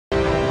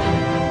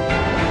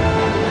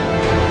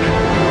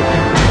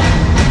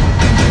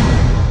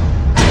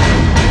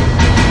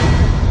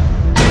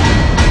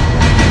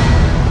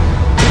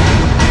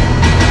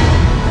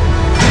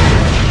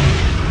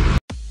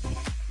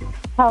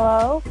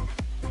Hello?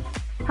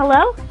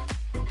 Hello?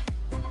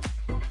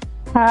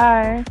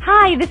 Hi.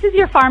 Hi, this is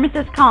your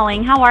pharmacist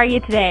calling. How are you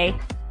today?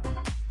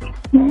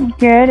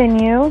 Good, and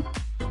you?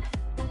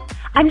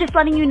 I'm just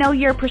letting you know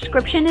your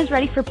prescription is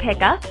ready for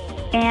pickup,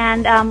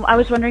 and I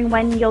was wondering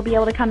when you'll be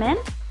able to come in.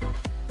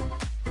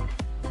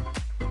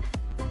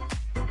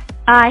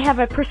 I have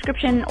a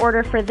prescription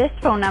order for this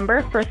phone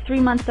number for a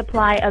 3-month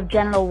supply of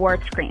genital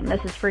warts cream.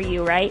 This is for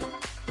you, right?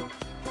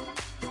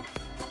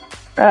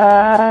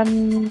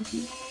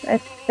 I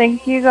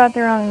think you got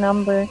the wrong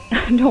number.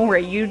 Don't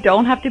worry, you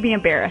don't have to be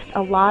embarrassed.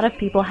 A lot of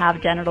people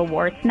have genital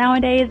warts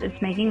nowadays. It's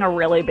making a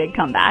really big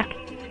comeback.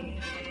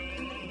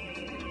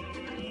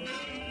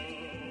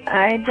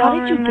 I don't How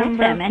did you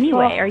remember. get them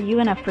anyway? Are you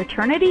in a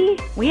fraternity?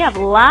 We have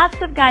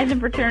lots of guys in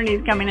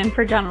fraternities coming in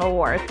for genital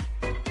warts.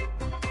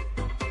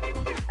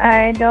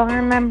 I don't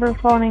remember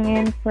phoning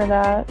in for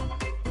that.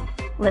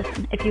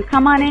 Listen, if you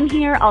come on in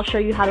here, I'll show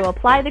you how to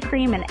apply the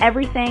cream and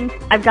everything.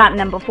 I've gotten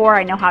them before.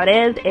 I know how it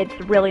is. It's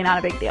really not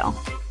a big deal.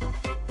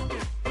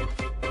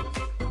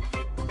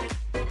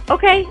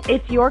 Okay,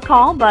 it's your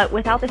call, but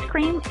without this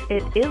cream,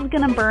 it is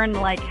gonna burn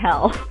like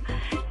hell.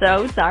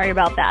 So sorry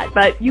about that,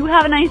 but you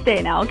have a nice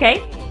day now,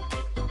 okay?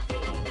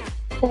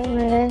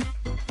 Okay.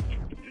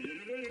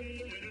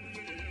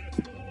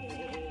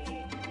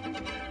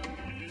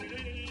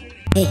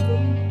 Hey,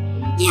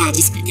 yeah,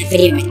 just put that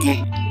video right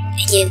there.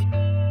 Thank you.